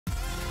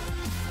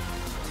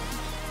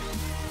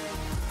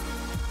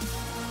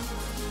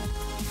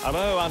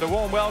Hello and a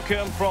warm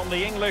welcome from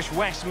the English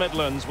West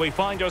Midlands. We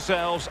find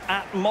ourselves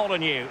at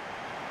Molineux.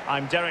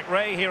 I'm Derek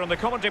Ray here in the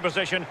commentary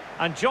position,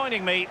 and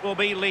joining me will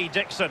be Lee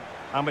Dixon.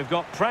 And we've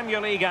got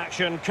Premier League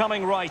action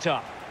coming right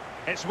up.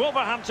 It's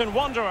Wolverhampton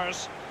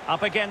Wanderers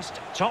up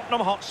against Tottenham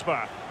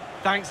Hotspur.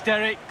 Thanks,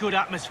 Derek. Good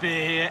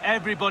atmosphere here.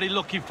 Everybody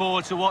looking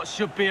forward to what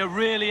should be a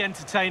really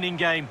entertaining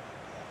game.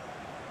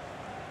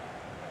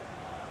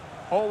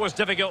 Always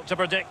difficult to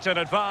predict in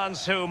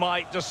advance who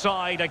might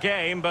decide a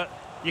game, but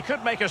you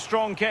could make a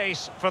strong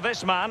case for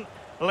this man.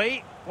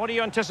 Lee, what are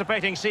you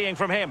anticipating seeing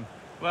from him?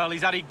 Well,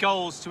 he's added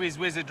goals to his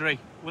wizardry.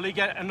 Will he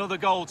get another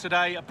goal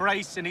today, a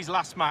brace in his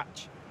last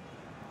match?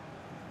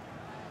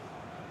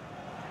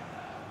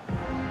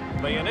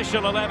 The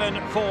initial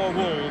 11 for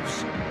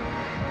Wolves.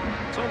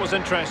 It's always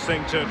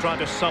interesting to try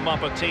to sum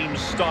up a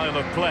team's style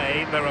of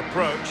play, their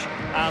approach,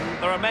 and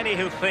there are many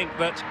who think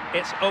that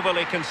it's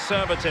overly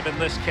conservative in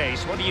this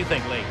case. What do you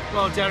think, Lee?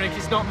 Well, Derek,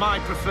 it's not my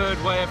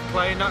preferred way of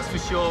playing, that's for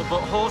sure,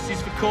 but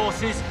horses for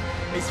courses,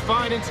 it's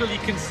fine until you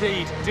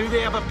concede. Do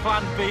they have a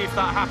plan B if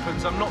that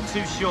happens? I'm not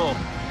too sure.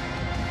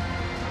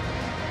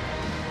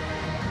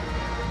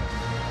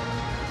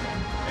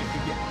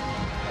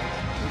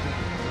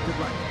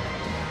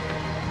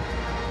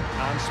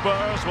 And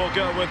Spurs will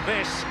go with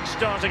this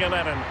starting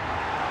 11.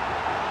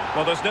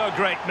 Well, there's no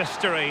great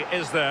mystery,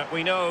 is there?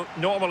 We know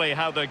normally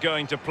how they're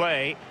going to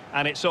play,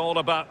 and it's all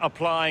about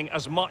applying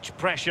as much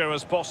pressure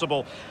as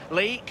possible.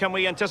 Lee, can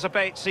we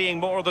anticipate seeing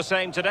more of the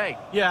same today?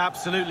 Yeah,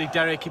 absolutely,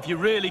 Derek. If you're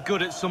really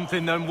good at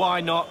something, then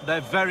why not?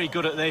 They're very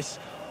good at this.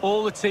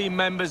 All the team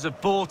members have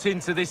bought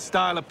into this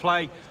style of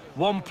play.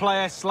 One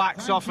player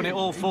slacks off and it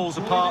all falls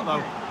apart,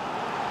 though.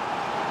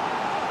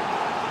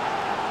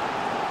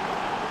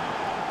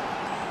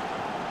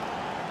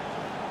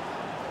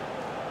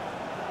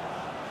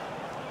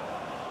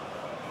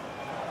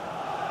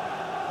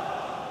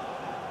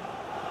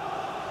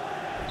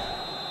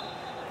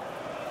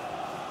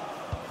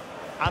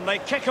 And they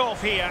kick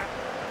off here.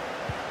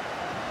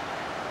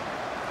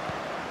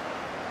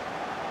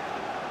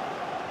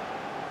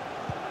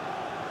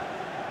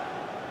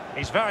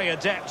 He's very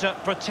adept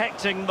at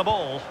protecting the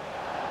ball.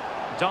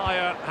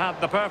 Dyer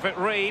had the perfect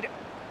read.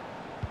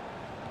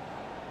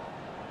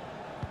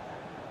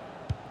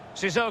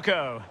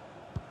 Sissoko.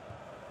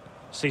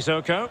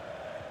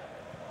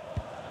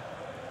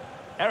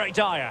 Eric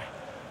Dyer.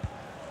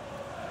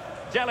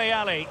 Dele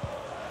Alli.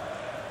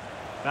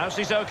 Now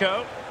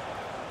Sissoko.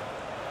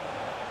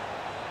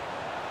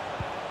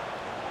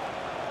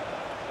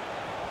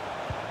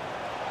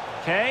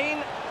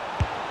 Kane.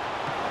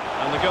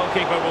 And the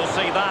goalkeeper will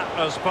see that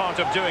as part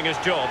of doing his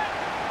job.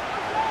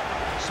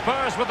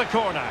 Spurs with the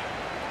corner.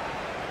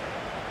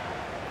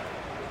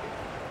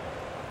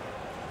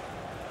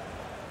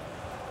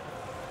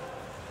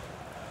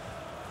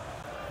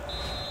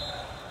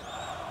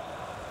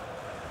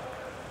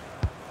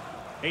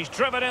 He's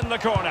driven in the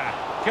corner.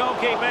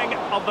 Goalkeeping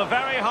of the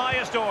very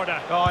highest order.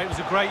 Oh, it was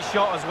a great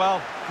shot as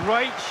well.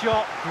 Great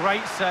shot,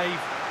 great save.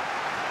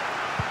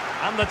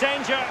 And the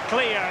danger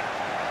clear.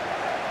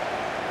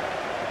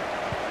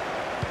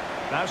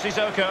 Now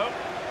Sissoko.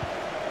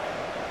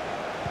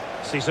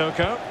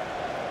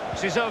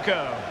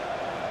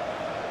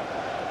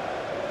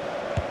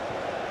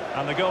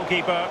 And the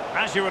goalkeeper,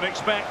 as you would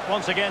expect,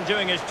 once again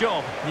doing his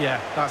job.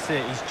 Yeah, that's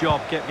it, his job.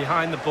 Get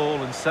behind the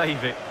ball and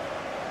save it.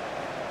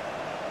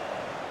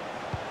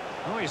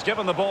 Oh, he's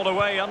given the ball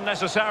away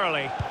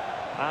unnecessarily.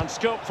 And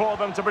scope for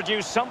them to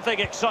produce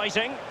something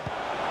exciting.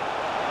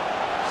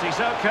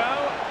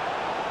 Sissoko.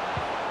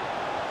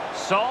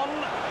 Son.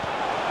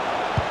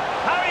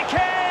 Harry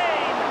Kane!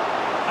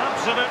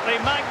 Absolutely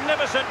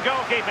magnificent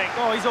goalkeeping.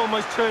 Oh, he's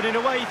almost turning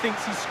away. He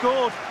thinks he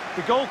scored.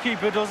 The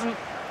goalkeeper doesn't.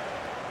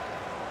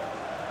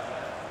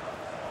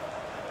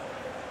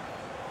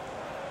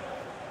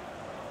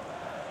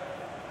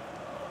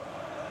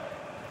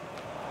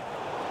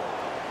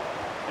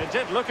 It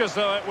did look as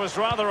though it was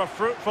rather a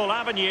fruitful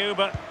avenue,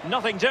 but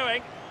nothing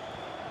doing.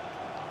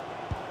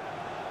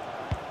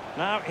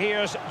 Now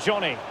here's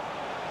Johnny.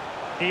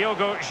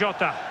 Diogo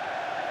Jota.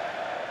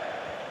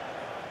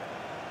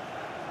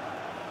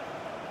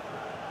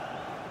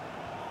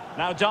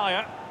 Now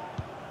Dyer.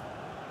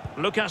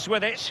 Lucas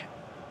with it.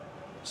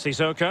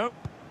 Sissoko.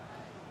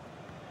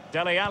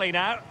 Dele Alli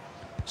now.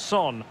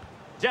 Son.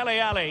 Dele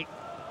Alli.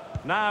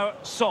 Now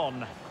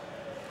Son.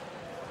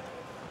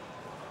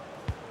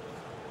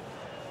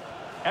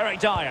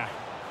 Eric Dyer.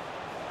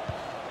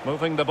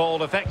 Moving the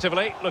ball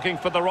effectively, looking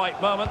for the right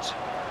moment.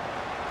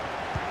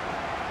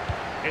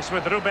 It's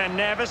with Ruben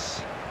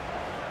Neves.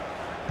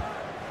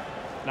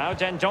 Now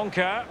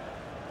Dendoncker.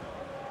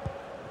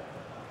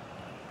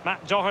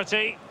 Matt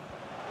Doherty.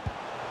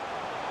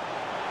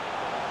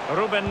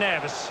 Ruben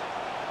Neves.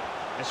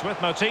 It's with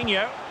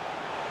Moutinho.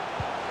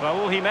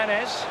 Raúl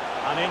Jimenez.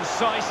 An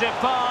incisive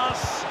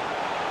pass.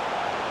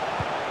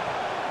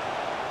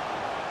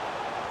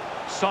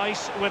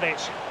 Saiss with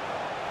it.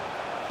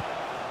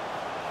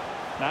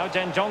 Now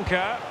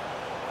Dendoncker.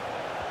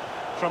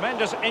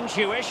 Tremendous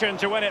intuition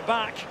to win it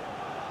back.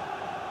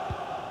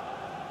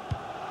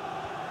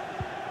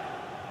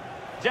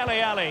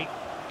 Dele Alli.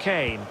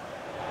 Kane.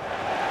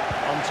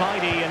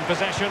 Untidy in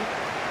possession.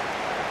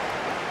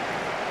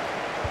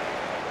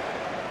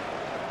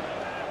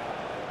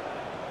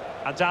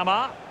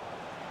 Adama.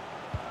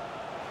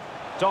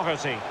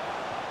 Doherty.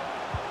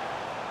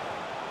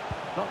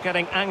 Not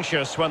getting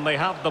anxious when they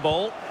have the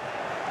ball.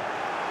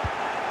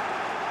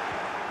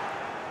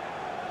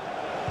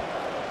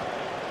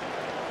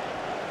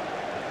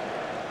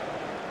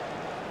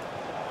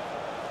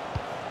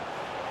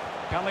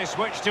 Can they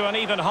switch to an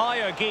even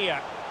higher gear?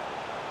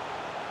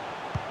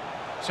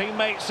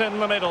 Teammates in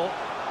the middle.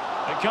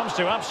 It comes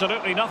to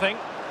absolutely nothing.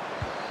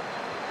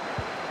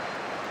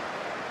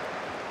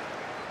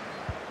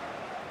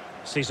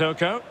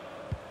 Sissoko.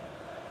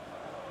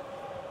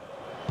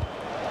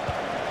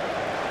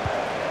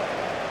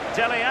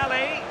 Dele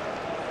Alli.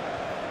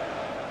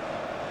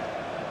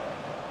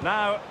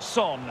 Now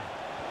Son.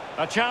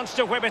 A chance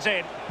to whip it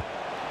in.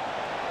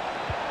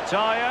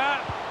 Dyer.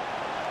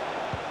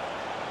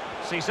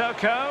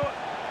 Sissoko.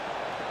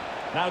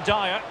 Now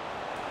Dyer.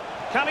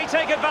 Can he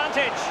take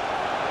advantage?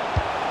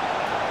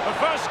 The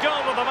first goal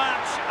of the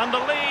match, and the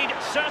lead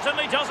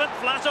certainly doesn't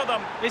flatter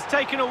them. It's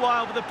taken a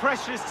while, but the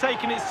pressure has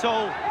taken its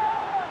toll.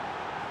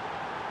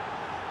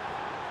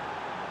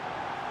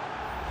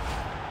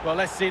 Well,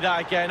 let's see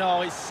that again.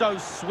 Oh, it's so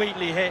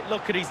sweetly hit.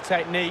 Look at his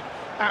technique.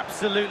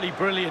 Absolutely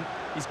brilliant.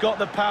 He's got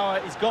the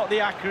power, he's got the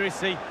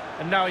accuracy,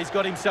 and now he's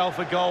got himself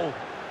a goal.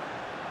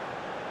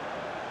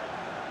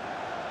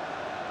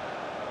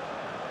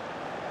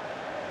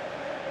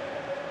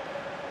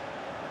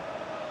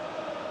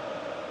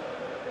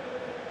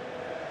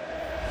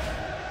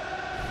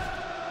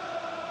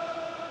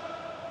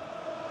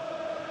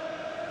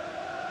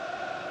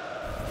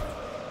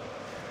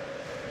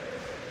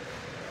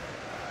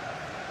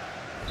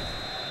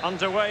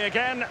 Underway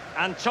again,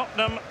 and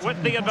Tottenham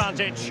with the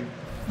advantage.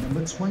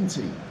 Number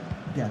 20,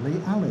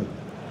 Dele Alli.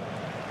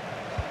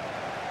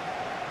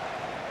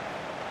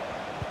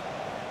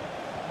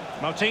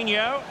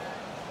 Moutinho.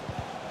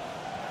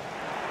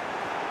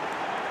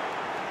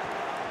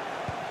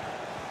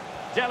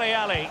 Dele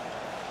Alli.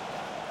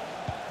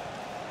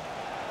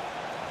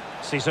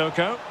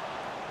 Sissoko.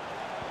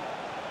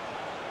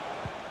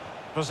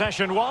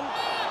 Possession one.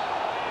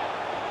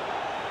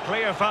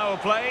 Clear foul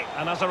play,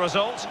 and as a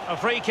result, a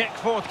free kick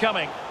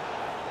forthcoming.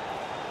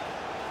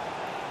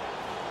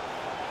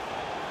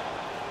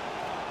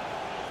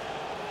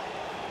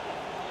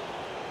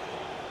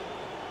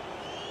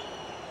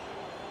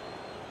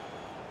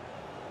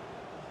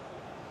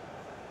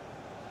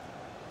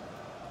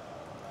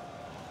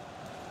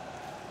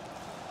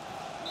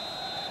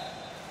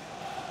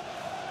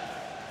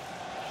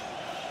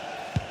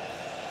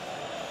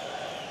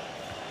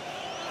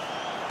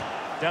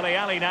 Dele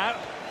Alli now.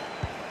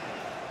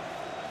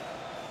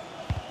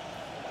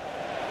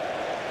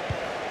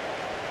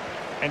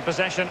 In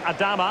possession,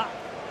 Adama.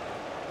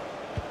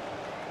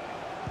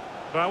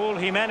 Raúl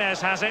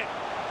Jiménez has it.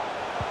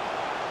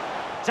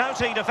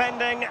 Doughty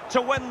defending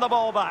to win the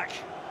ball back.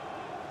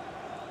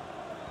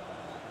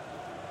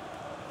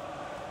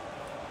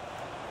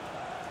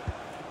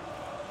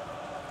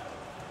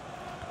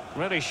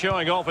 Really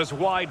showing off his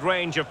wide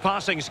range of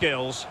passing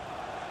skills.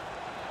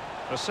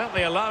 They're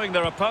certainly allowing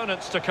their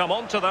opponents to come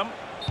onto them.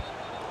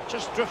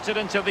 Just drifted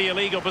into the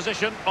illegal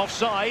position,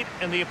 offside,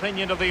 in the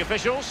opinion of the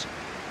officials.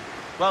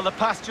 Well, the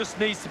pass just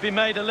needs to be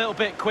made a little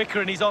bit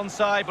quicker and he's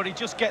onside, but he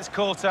just gets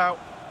caught out.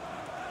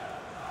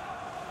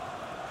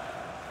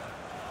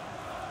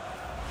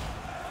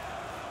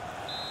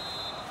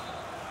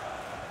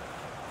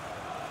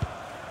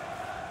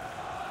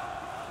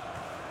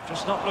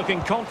 Just not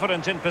looking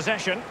confident in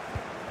possession.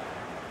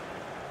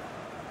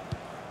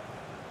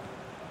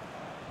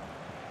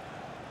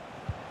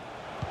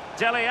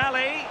 Dele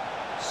Alli.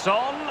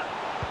 Son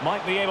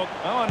might be able...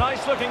 Oh, a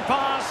nice looking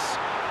pass.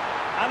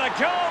 And a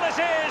goal it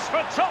is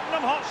for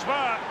Tottenham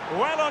Hotspur.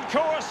 Well on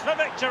course for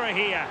victory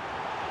here.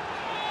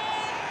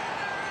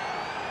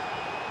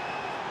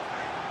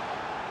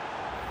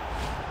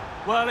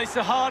 Well, it's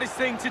the hardest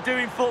thing to do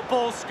in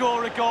football,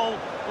 score a goal.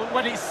 But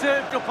when it's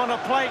served up on a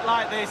plate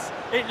like this,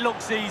 it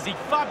looks easy.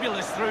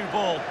 Fabulous through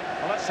ball.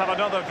 Well, let's have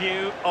another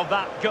view of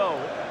that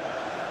goal.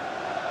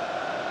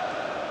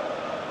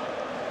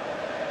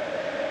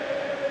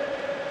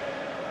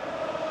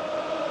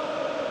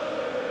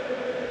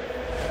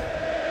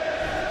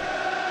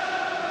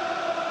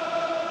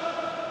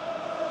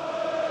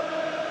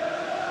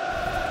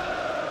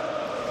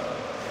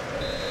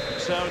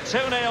 So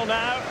 2-0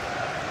 now.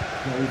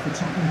 Goal for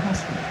Tottenham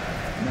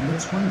Hotspur. Number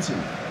 20,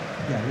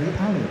 Dele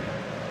Alli.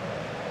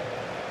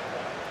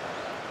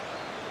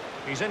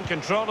 He's in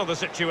control of the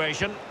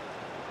situation.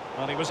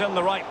 And he was in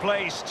the right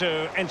place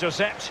to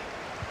intercept.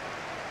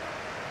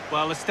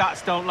 Well, the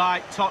stats don't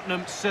lie.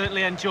 Tottenham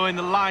certainly enjoying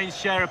the lion's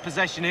share of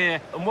possession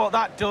here. And what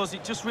that does,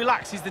 it just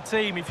relaxes the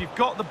team. If you've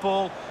got the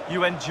ball,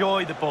 you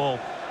enjoy the ball.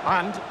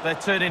 And they're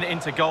turning it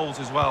into goals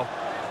as well.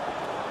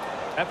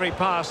 Every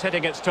pass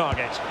hitting its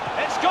target.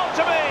 It's got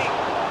to be!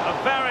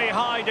 A very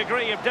high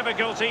degree of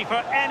difficulty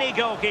for any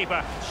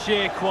goalkeeper.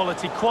 Sheer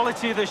quality.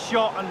 Quality of the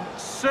shot and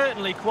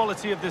certainly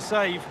quality of the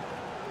save.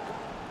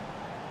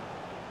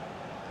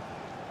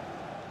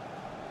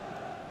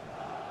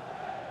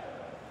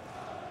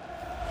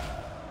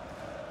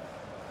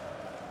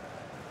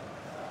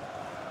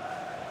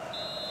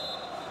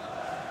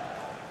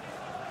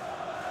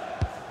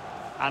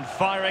 And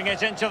firing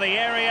it into the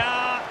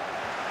area.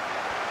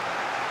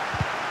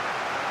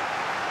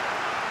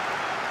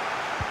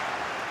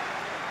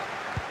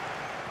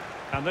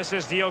 And this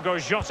is Diogo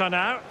Jota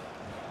now.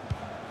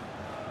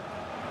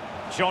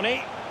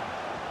 Johnny.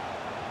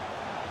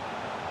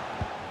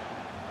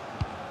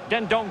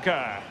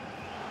 Dendoncker.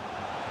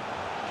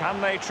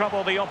 Can they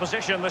trouble the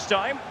opposition this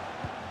time?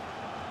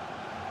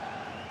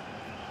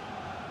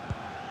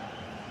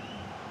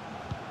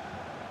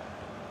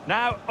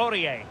 Now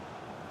Aurier.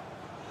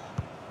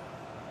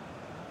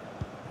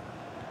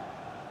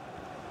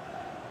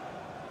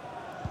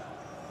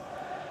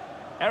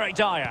 Eric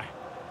Dyer.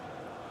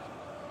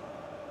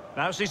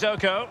 Now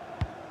Sissoko.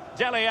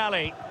 Dele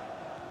Alli.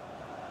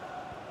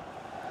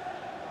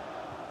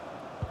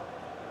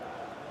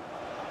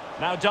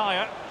 Now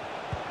Dyer.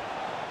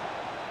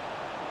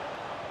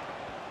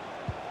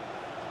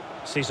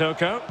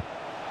 Sissoko.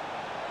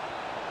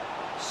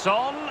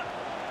 Son.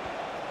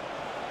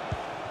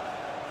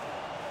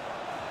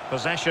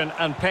 Possession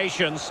and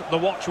patience, the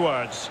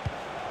watchwords.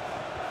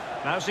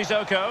 Now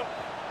Sissoko.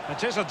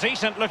 It is a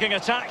decent looking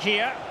attack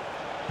here.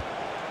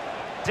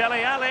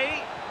 Dele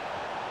Alli.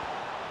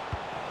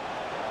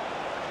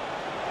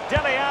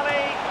 Dele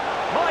Alli.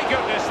 My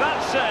goodness,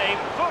 that save.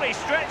 Fully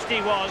stretched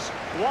he was.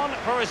 One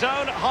for his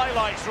own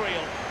highlights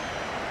reel.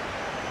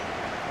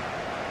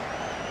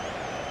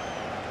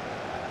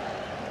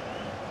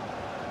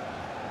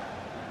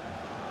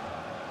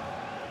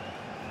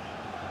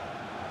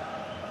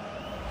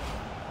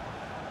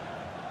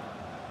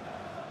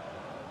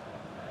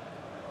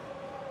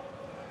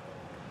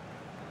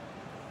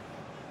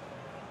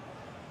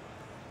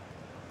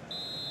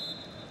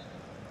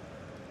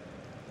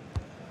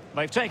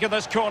 They've taken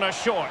this corner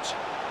short.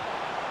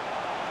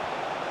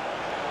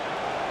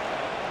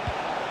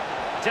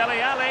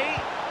 Dele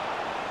Alli.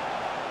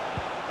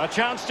 A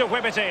chance to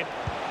whip it in.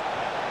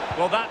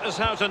 Well, that is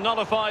how to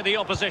nullify the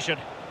opposition.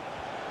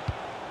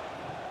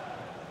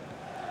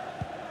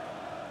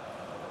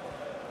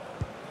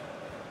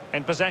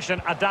 In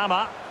possession,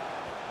 Adama.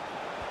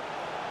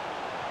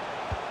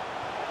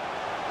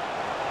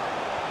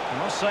 I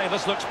must say,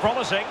 this looks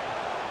promising.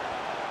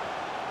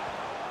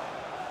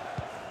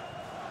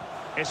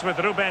 It's with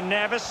Ruben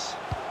Neves.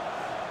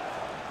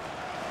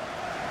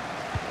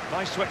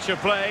 Nice switch of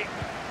play.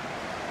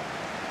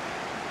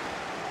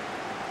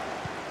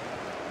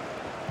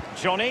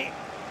 Johnny.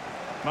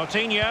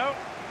 Moutinho.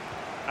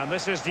 And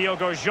this is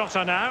Diogo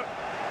Jota now.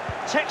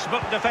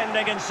 Textbook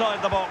defending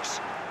inside the box.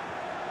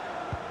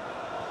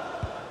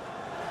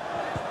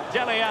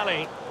 Dele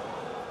Alli.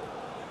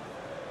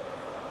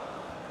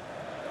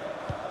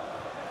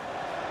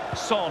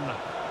 Son.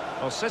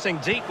 Well, sitting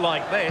deep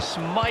like this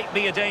might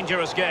be a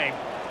dangerous game.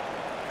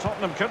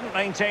 Tottenham couldn't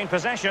maintain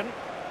possession.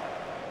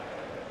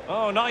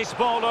 Oh, nice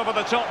ball over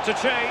the top to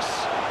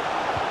chase.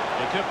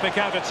 He could pick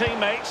out a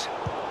teammate.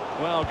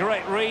 Well,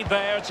 great read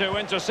there to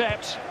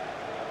intercept.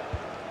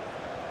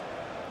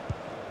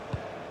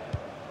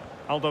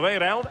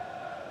 Alderweireld.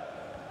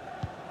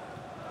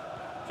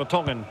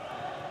 Vertonghen.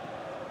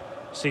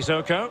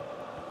 Sissoko.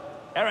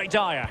 Eric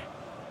Dyer.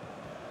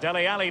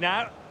 Dele Alli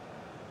now.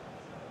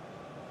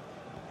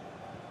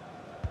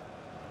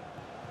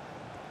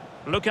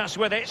 Lucas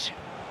with it.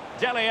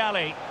 Dele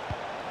Alli.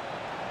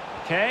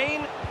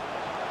 Kane.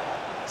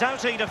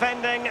 Doughty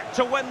defending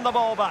to win the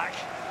ball back.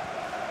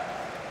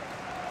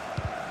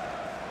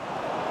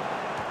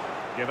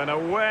 Given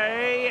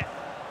away.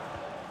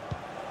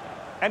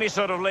 Any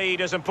sort of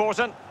lead is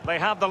important. They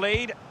have the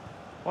lead.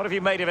 What have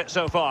you made of it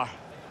so far?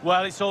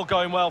 Well, it's all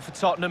going well for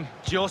Tottenham.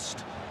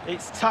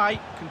 It's tight.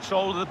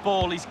 Control of the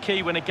ball is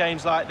key when a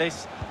game's like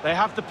this. They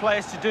have the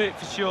players to do it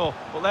for sure,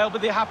 but they'll be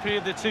the happier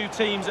of the two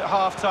teams at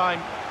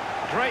half-time.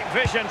 Great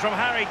vision from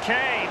Harry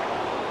Kane.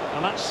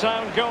 And that's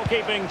sound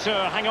goalkeeping to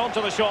hang on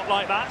to the shot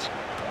like that.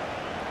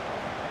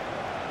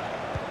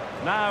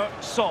 Now,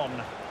 Son.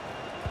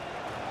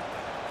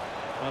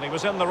 Well, he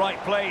was in the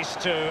right place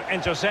to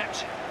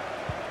intercept.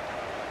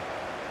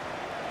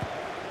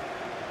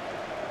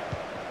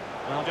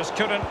 Well, just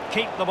couldn't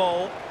keep the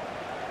ball.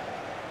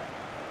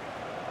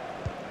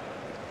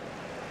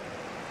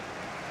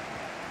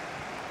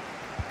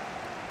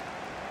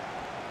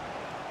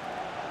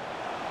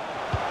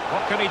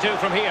 What can he do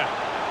from here?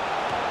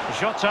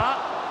 Jota,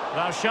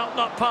 thou shalt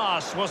not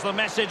pass, was the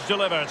message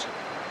delivered.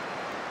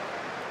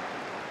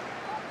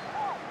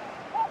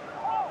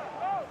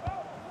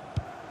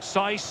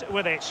 Saiss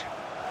with it.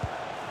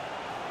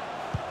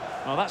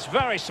 Well, that's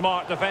very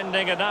smart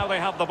defending, and now they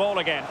have the ball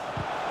again.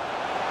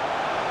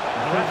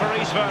 The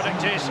referee's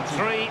verdict is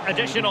 3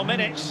 additional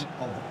minutes,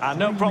 and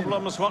no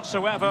problems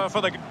whatsoever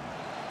for the...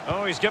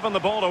 Oh, he's given the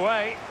ball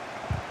away.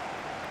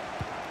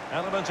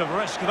 Element of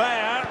risk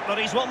there, but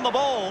he's won the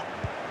ball.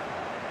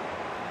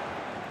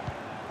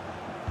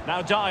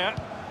 Now Dyer.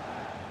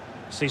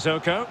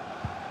 Sissoko.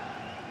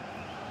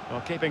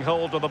 Well, keeping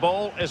hold of the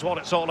ball is what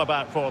it's all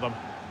about for them.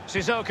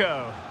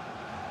 Sissoko.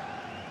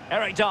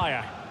 Eric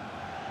Dyer.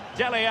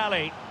 Dele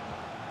Alli.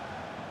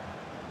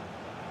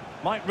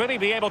 Might really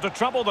be able to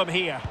trouble them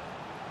here.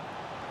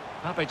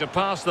 Happy to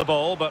pass the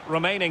ball, but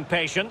remaining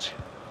patient.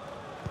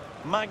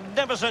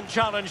 Magnificent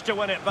challenge to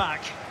win it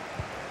back.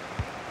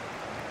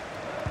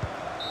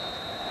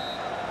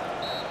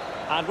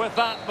 And with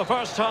that, the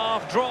first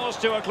half draws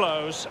to a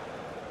close.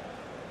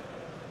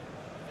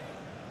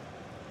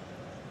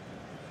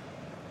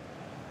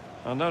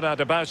 And no doubt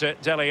about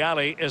it, Dele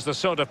Alli is the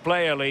sort of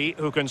player, Lee,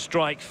 who can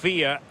strike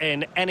fear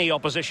in any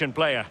opposition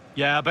player.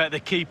 Yeah, I bet the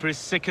keeper is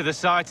sick of the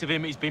sight of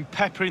him. He's been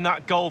peppering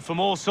that goal from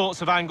all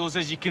sorts of angles,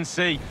 as you can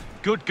see.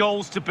 Good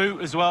goals to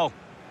boot as well.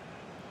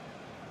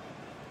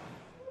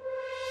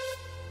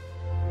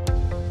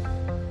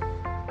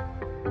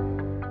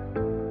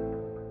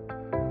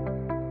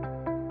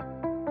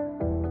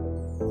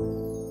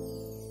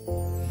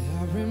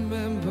 I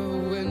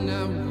remember when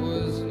I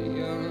was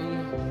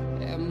young,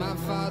 and my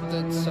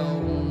father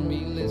told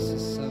me, listen,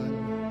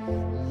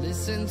 son,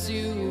 listen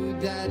to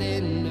that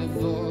inner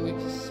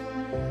voice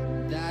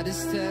that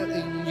is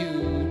telling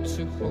you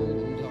to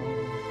hold on.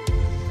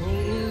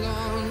 Hold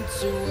on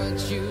to what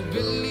you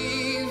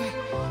believe,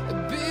 a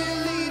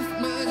belief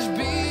much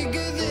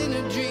bigger than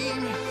a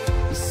dream.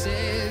 He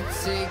said,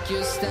 take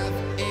your step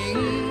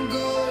and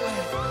go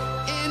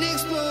and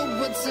explore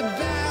what's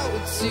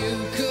about to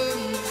come.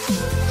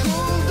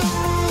 Hold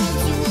on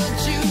to what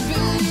you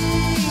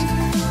believe,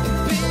 a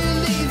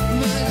belief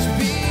much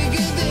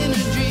bigger than a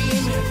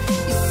dream.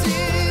 He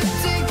said,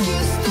 take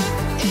your step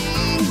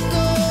and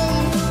go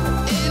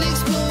and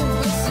explore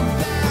what's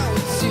about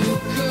to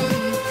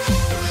come.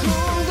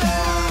 Hold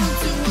on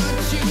to what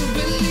you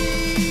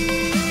believe.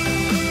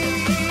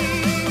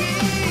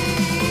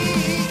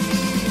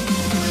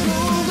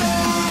 Hold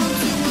on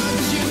to what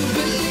you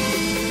believe.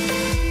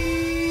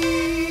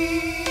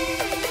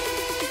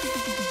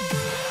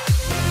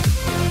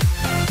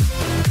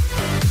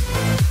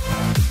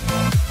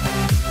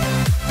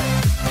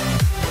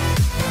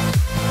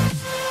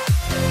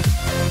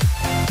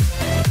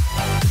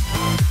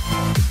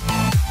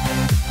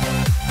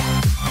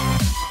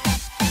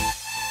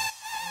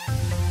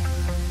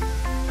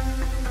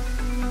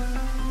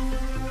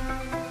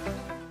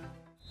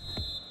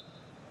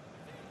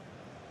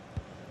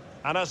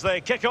 And as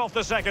they kick off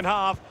the second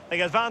half,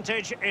 the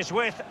advantage is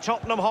with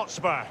Tottenham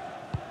Hotspur.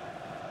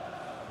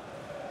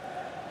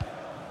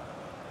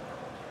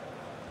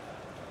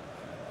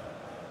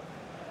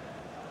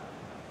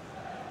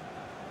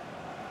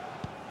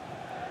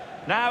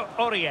 Now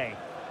Aurier.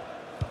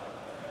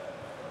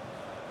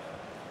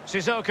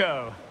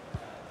 Sissoko.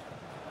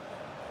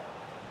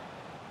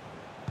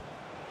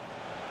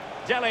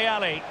 Dele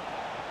Alli.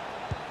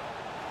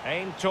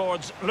 Aimed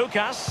towards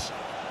Lucas.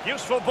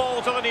 Useful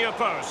ball to the near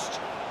post.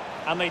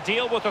 And they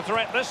deal with the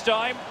threat this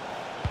time.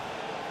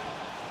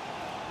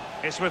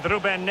 It's with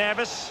Ruben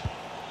Neves.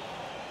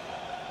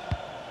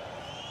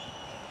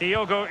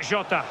 Diogo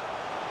Jota.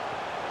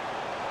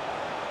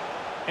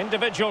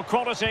 Individual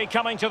quality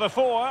coming to the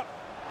fore.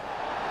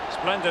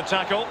 Splendid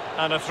tackle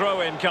and a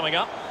throw-in coming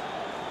up.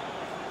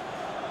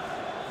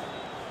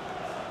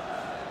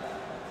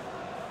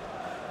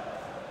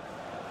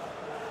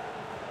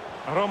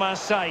 Romain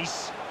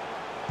Saiz.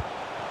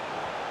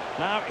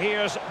 Now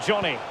here's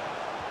Johnny.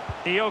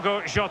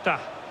 Diogo Jota.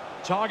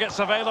 Targets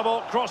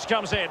available, cross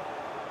comes in.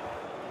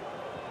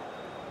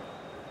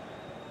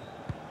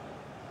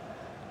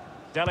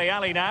 Dele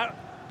Alli now.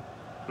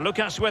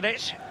 Lucas with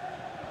it.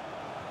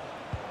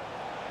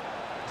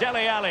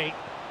 Dele Alli.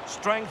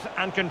 Strength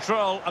and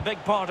control, a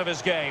big part of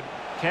his game.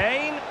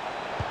 Kane.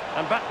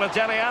 And back with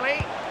Dele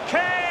Alli.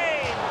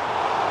 Kane!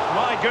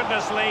 My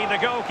goodness, Lee,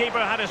 the goalkeeper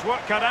had his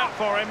work cut out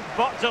for him,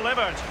 but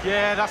delivered.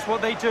 Yeah, that's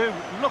what they do.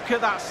 Look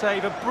at that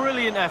save, a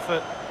brilliant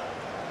effort.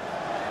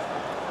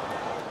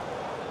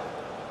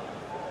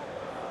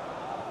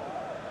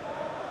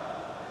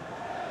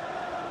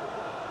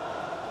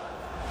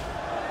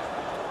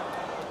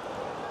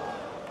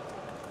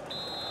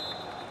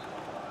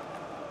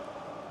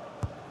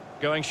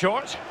 Going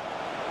short.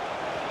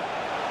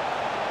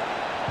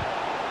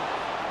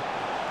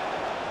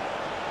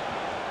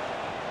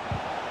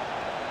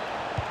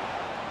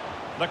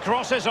 The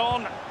cross is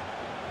on.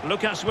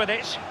 Lucas with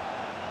it.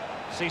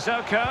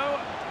 Sissoko.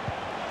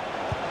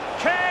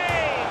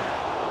 Kane!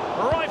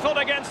 Rifled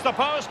against the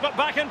post, but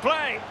back in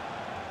play.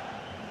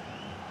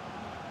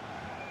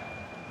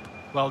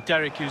 Well,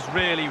 Derek, he was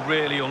really,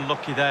 really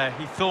unlucky there.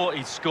 He thought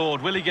he'd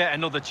scored. Will he get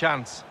another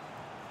chance?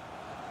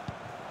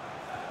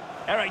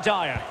 Eric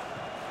Dyer.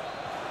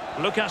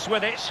 Lucas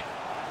with it.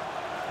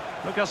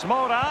 Lucas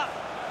Moura.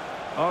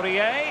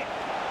 Aurier.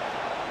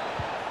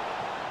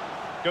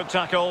 Good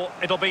tackle.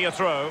 It'll be a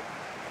throw.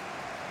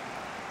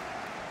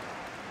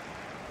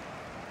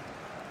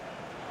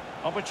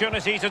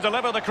 Opportunity to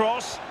deliver the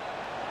cross.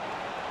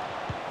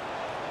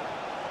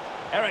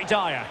 Eric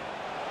Dyer.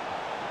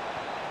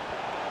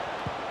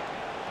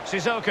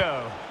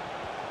 Sissoko.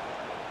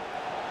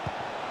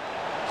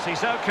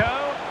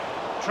 Sissoko.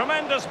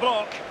 Tremendous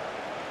block.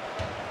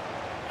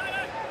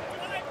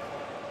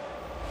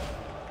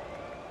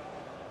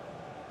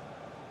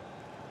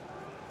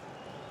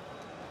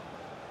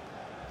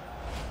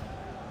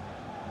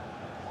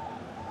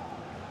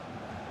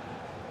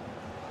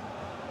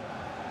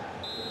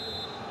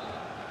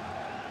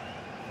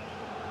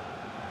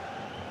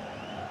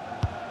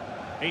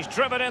 He's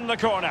driven in the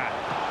corner.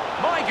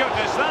 My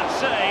goodness, that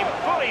save.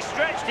 Fully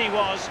stretched he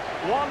was.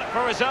 One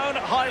for his own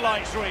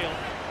highlights reel.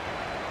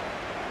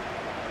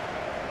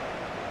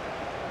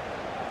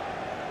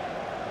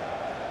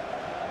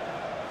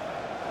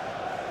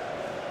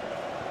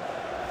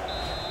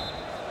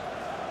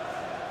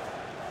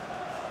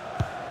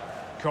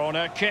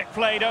 Corner kick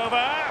played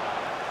over.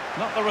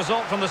 Not the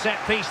result from the set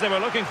piece they were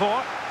looking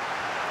for.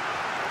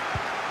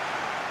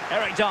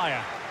 Eric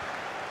Dyer.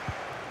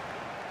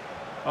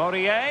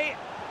 Aurier.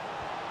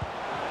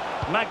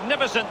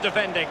 Magnificent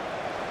defending.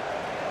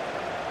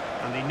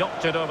 And he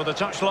knocked it over the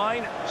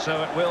touchline,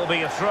 so it will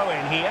be a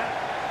throw-in here.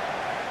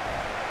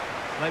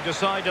 They've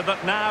decided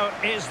that now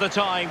is the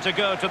time to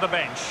go to the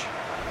bench.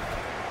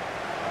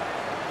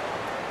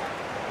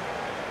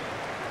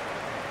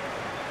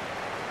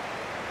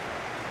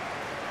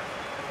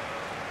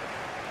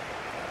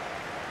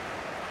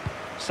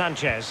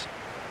 Sanchez.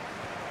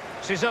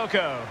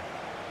 Sissoko.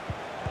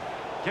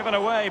 Given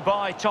away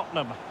by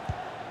Tottenham.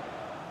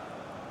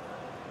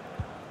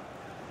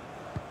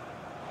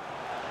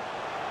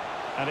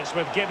 And it's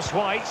with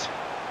Gibbs-White.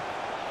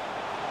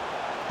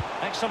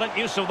 Excellent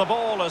use of the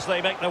ball as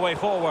they make their way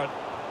forward.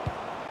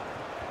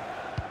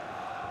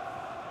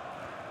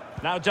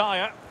 Now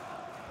Dyer.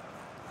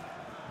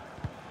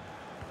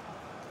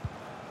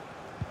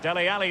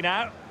 Dele Alli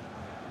now.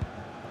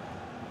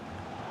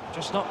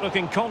 Just not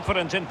looking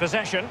confident in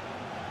possession.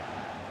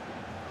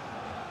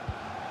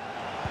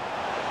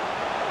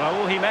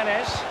 Raúl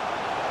Jiménez.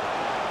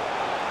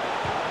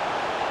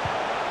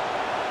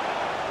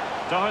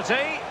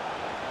 Doherty.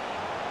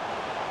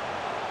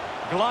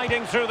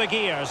 Gliding through the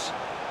gears.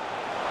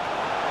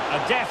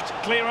 A deft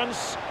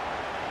clearance.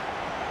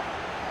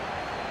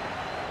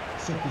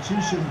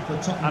 Substitution for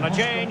Tottenham. And a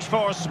change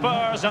for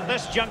Spurs at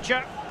this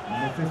juncture.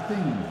 Number 15,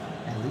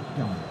 Eric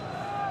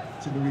Dyer.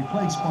 To be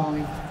replaced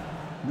by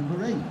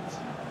number 8,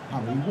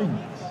 Harry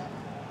Winks.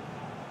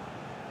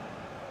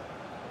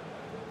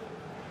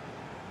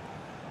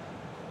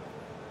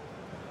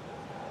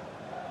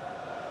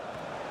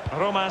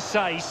 Romain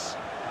Saiz.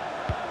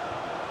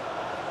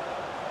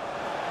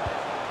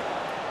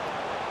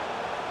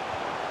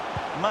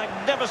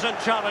 Magnificent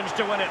challenge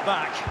to win it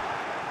back.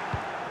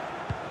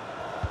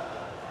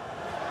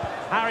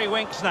 Harry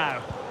Winks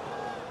now.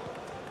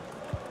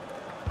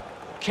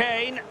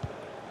 Kane.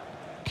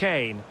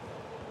 Kane.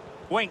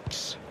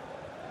 Winks.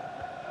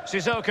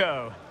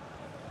 Sissoko.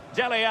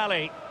 Dele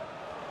Alli.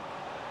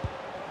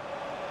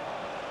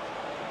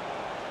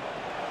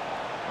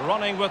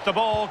 Running with the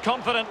ball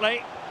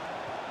confidently.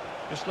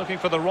 Just looking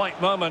for the right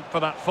moment for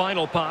that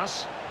final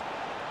pass.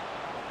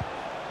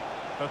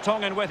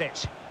 Vertonghen with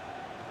it.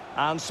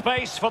 And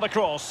space for the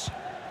cross.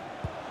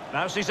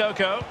 Now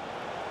Sissoko.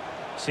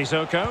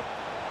 Sissoko.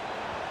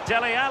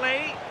 Dele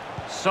Alli.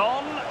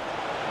 Son.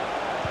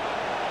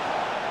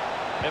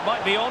 It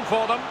might be on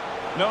for them.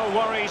 No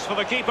worries for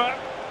the keeper.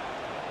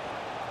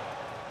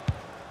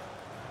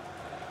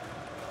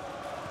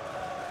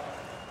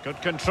 Good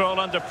control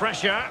under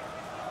pressure.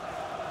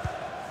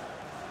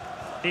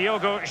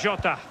 Diogo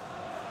Jota.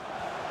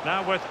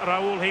 Now with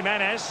Raúl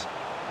Jiménez.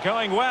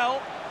 Going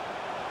well.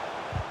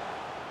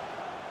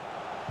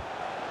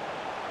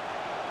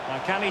 Now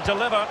can he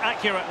deliver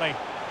accurately?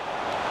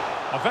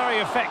 A very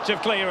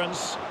effective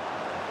clearance.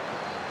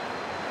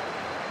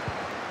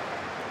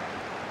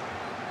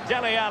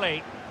 Dele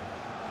Alli.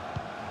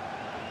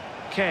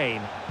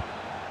 Kane.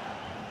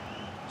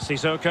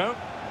 Sissoko.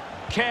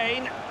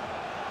 Kane.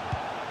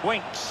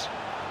 Winks.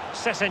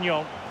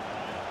 Sessegnon.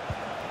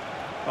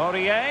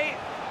 Aurier.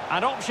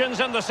 And options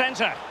in the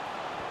centre.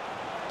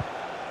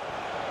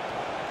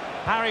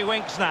 Harry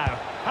Winks now.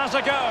 Has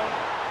a go.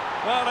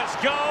 Well, it's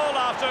goal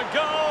after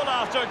goal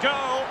after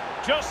goal.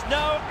 Just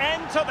no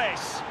end to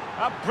this.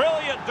 A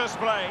brilliant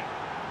display.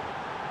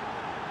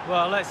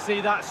 Well, let's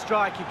see that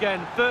strike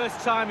again. First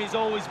time is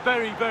always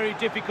very, very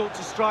difficult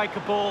to strike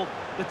a ball.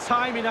 The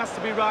timing has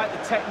to be right,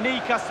 the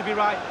technique has to be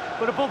right,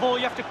 but above all,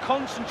 you have to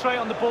concentrate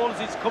on the ball as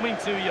it's coming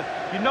to you.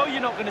 You know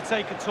you're not going to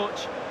take a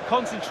touch.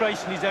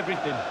 Concentration is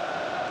everything.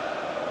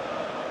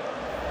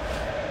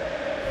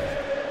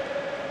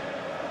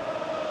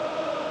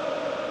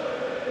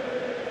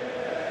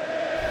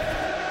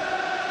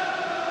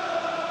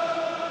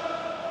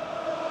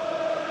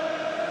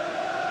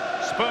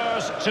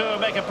 Spurs to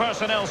make a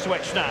personnel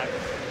switch now.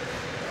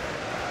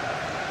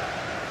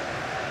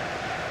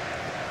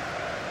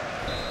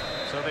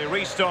 So they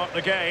restart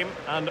the game,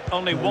 and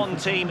only one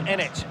team in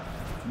it.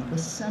 Number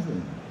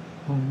 7,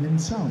 Heung-min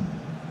Son.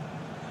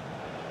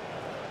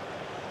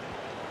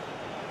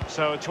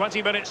 So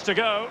 20 minutes to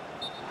go.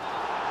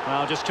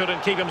 Well, just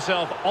couldn't keep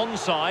himself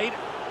onside.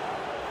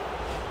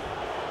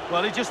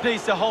 Well, he just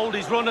needs to hold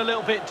his run a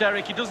little bit,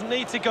 Derek. He doesn't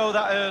need to go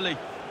that early.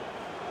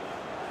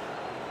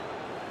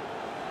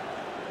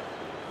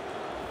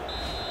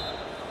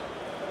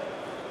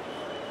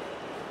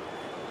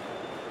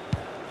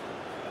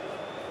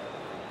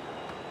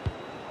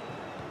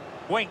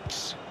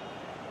 Winks.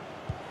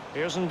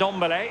 Here's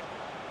Ndombele.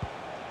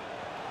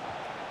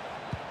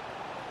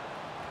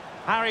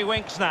 Harry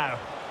Winks now.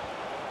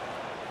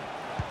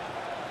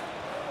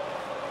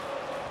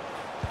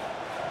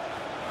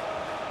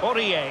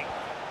 Aurier.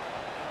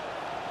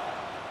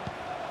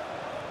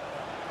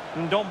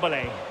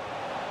 Ndombele.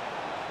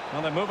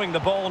 Well, they're moving the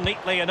ball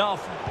neatly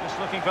enough. Just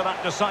looking for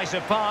that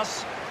decisive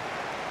pass.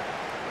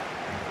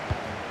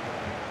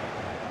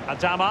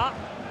 Adama.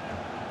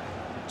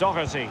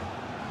 Doherty.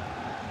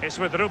 It's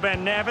with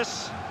Ruben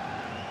Neves.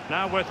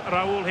 Now with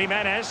Raúl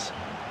Jiménez.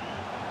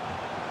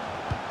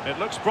 It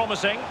looks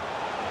promising.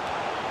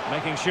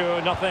 Making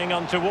sure nothing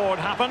untoward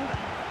happened.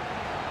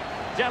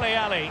 Dele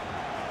Alli.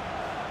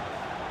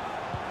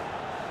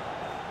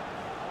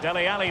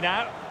 Dele Alli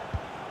now.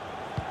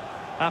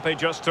 Happy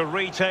just to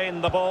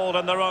retain the ball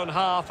in their own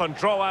half and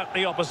draw out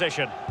the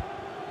opposition.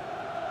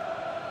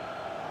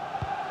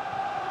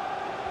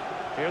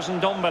 Here's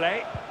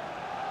Ndombele.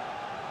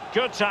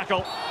 Good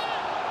tackle.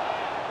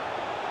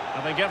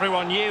 I think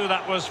everyone knew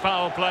that was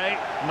foul play,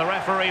 and the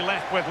referee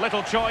left with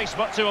little choice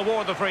but to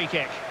award the free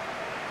kick.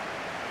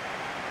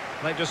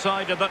 They've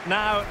decided that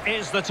now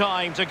is the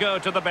time to go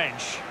to the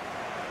bench.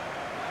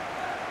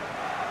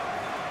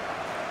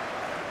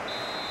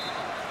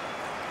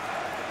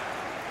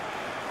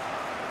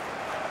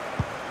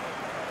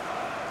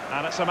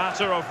 And it's a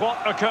matter of what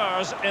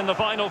occurs in the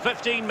final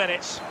 15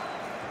 minutes.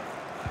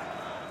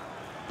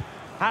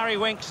 Harry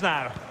Winks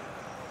now.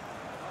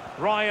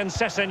 Ryan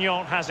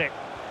Sessegnon has it.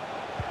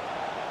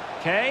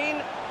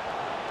 Kane.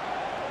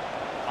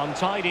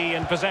 Untidy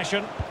in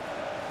possession.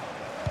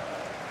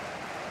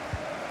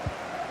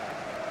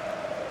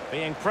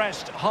 Being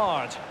pressed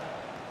hard.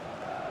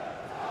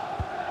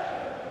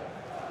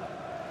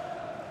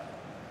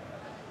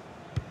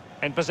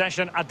 In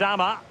possession,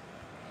 Adama.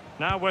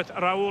 Now with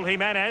Raúl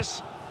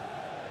Jiménez.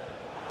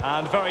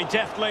 And very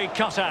deftly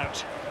cut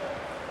out.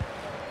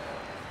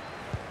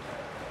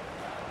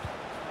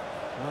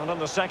 Well, in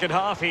the second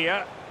half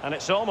here, and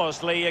it's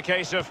almost, Lee, a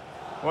case of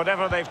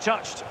whatever they've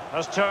touched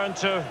has turned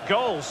to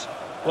goals.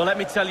 Well, let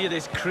me tell you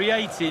this,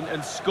 creating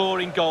and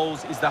scoring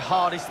goals is the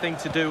hardest thing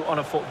to do on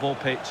a football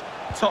pitch.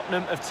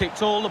 Tottenham have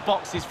ticked all the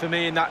boxes for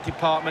me in that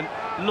department.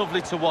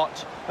 Lovely to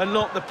watch. And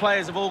look, the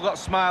players have all got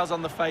smiles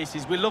on their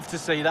faces. We love to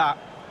see that.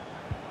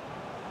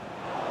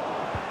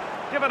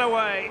 Given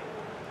away.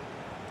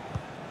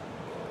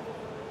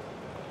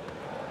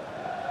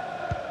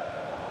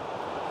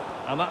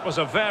 And that was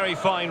a very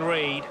fine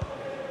read.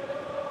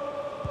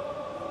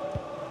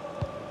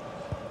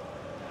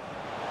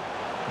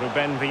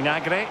 Ruben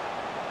Vinagre.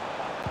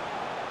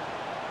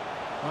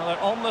 Well,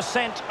 they're on the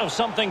scent of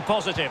something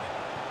positive.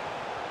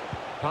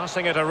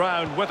 Passing it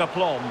around with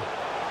aplomb.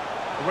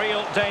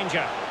 Real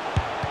danger.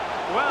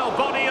 Well,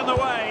 body in the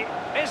way.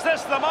 Is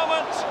this the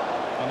moment?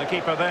 And the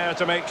keeper there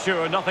to make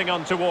sure nothing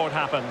untoward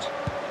happened.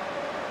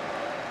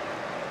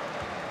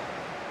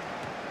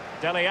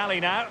 Dele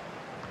Alli now.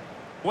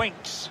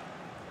 Winks.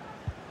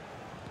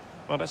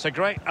 Well, it's a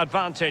great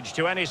advantage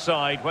to any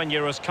side when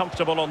you're as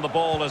comfortable on the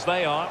ball as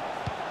they are.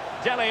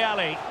 Dele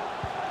Alli.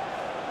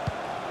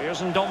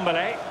 Here's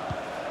Ndombele.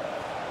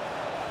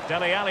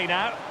 Dele Alli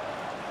now.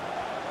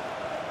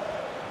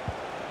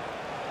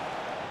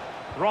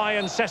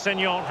 Ryan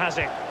Sessegnon has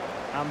it.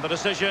 And the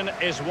decision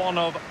is one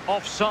of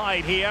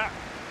offside here.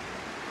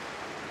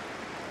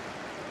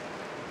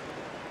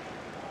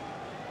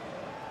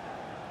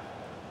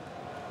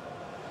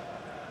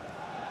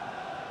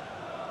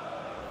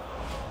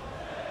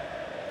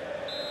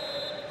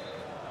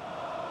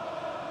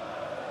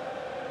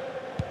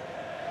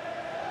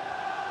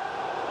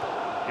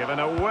 Given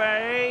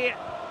away.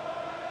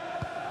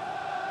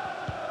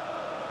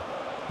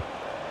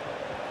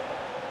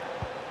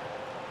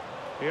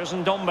 Here's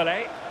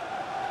Ndombele.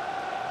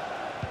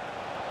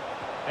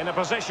 In a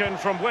position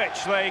from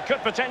which they could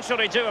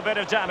potentially do a bit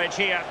of damage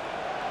here.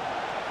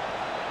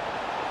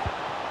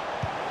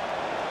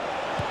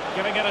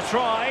 Giving it a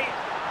try.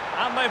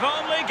 And they've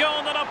only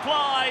gone and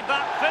applied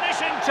that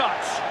finishing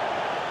touch.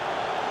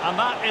 And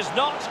that is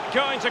not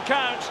going to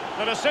count.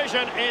 The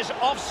decision is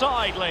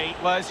offside, Lee.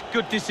 Well, it's a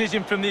good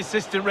decision from the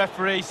assistant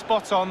referee.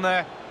 Spot on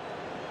there.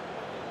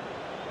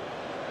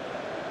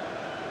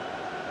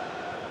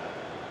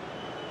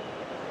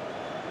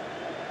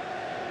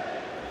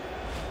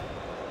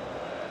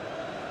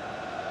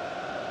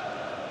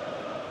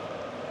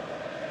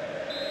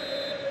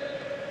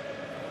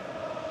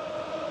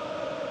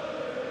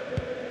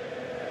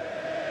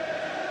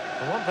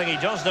 The one thing he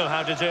does know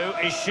how to do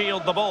is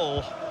shield the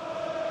ball.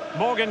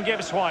 Morgan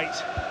gives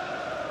White.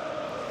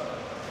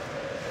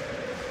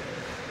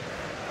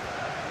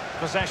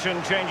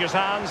 Possession changes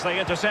hands, the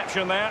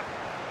interception there.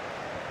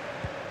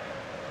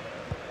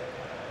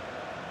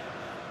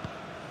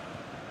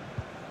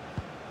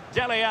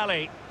 Dele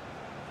Alli.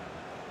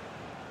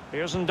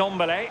 Here's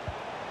Ndombele.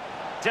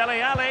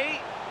 Dele Alli.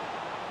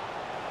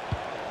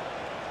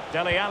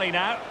 Dele Alli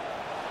now.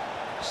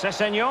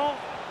 Sessegnon.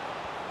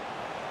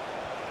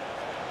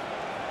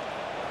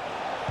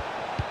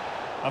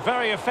 A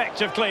very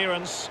effective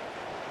clearance.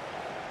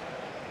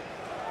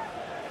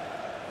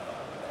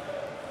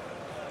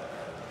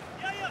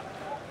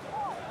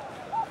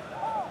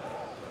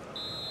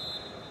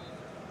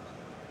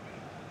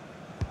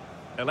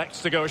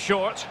 Elects to go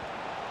short.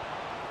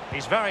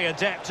 He's very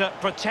adept at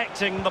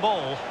protecting the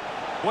ball.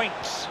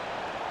 Winks.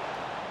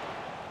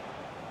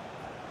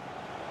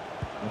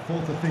 The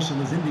fourth official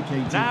has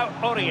indicated Now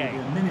there will be Aurier.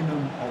 a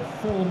minimum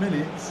of 4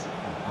 minutes of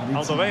added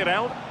time.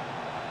 Alderweireld.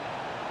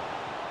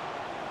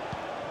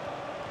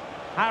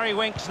 Harry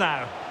Winks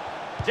now.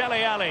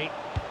 Dele Alli.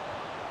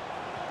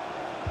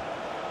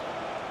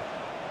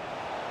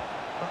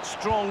 But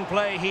strong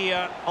play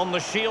here on the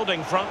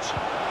shielding front.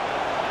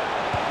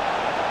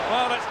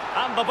 Well,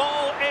 and the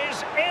ball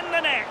is in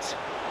the net.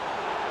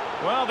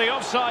 Well, the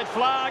offside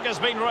flag has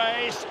been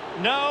raised.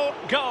 No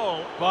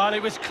goal. Well,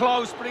 it was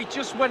close, but he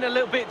just went a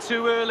little bit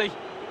too early.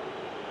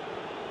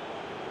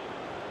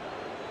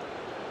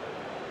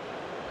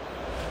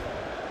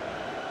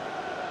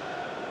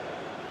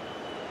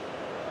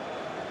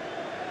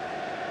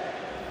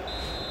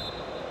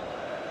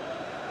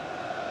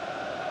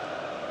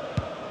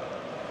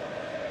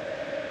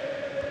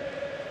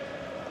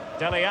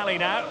 Dele Alli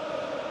now.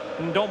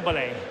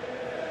 Ndombele.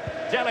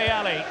 Dele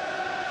Alli.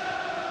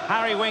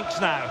 Harry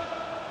Winks now.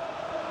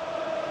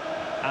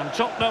 And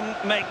Tottenham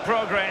make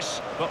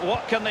progress, but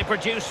what can they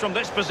produce from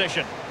this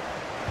position?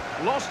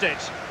 Lost it.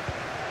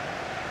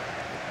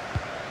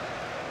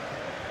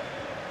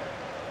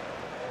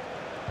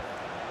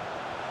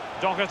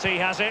 Doherty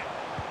has it.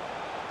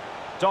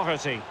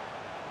 Doherty.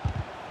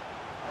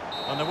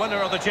 And the winner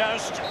of the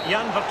joust,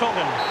 Jan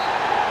Vertonghen.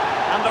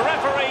 And the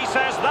referee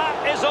says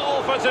that is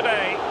all for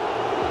today.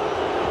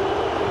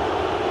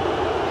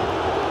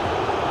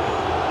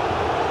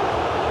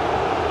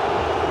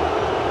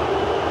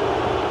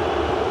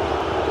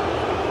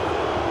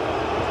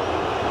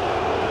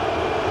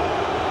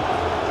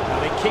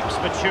 Keeps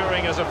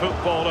maturing as a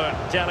footballer,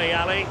 Dele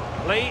Alli.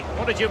 Lee,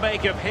 what did you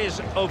make of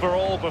his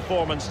overall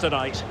performance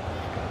tonight?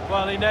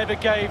 Well, he never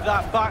gave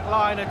that back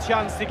line a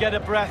chance to get a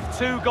breath.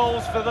 2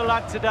 goals for the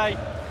lad today.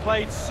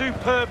 Played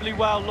superbly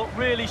well, looked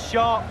really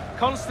sharp,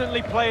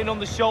 constantly playing on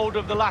the shoulder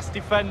of the last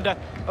defender.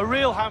 A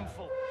real handful.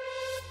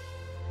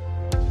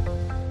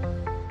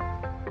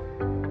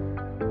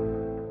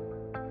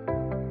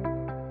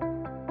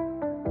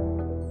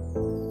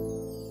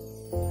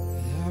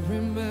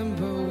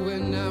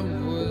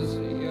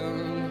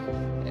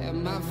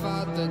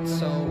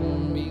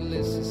 Told me,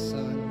 listen,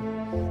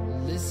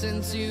 son,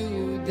 listen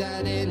to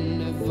that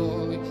inner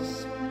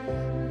voice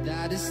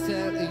that is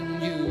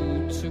telling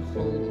you to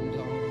hold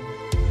on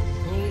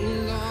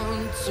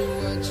to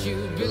what you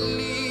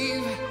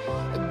believe,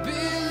 a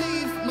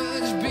belief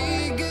much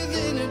bigger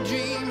than a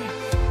dream.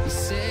 He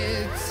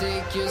said,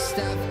 take your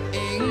step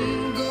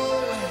and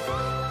go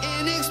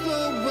and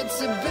explore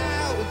what's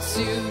about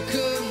to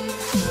come.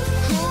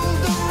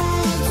 Hold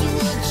on to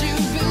what you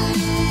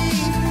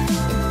believe,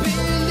 a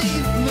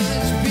belief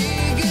much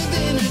bigger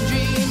than a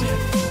dream.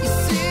 He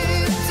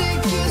said,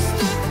 take your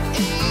step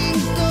and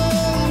go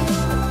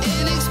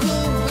and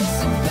explore what's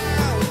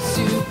about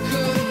to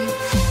come.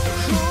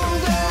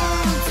 Hold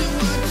on to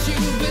what you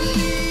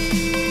believe.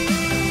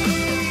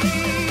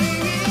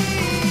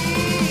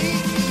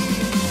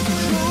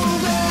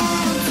 Hold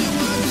on to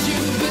what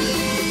you believe.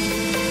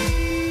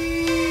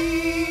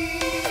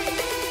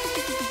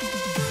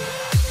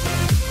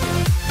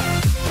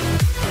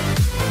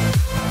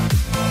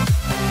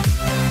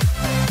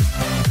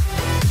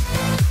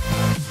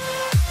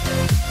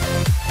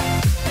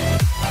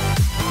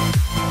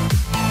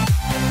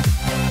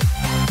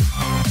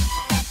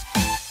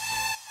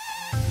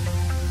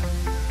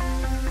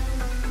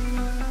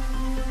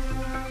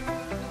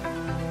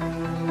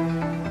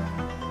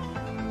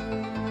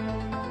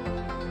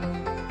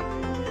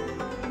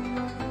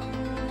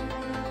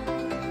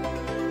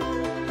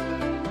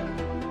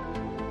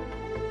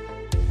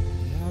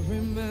 I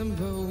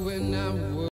remember when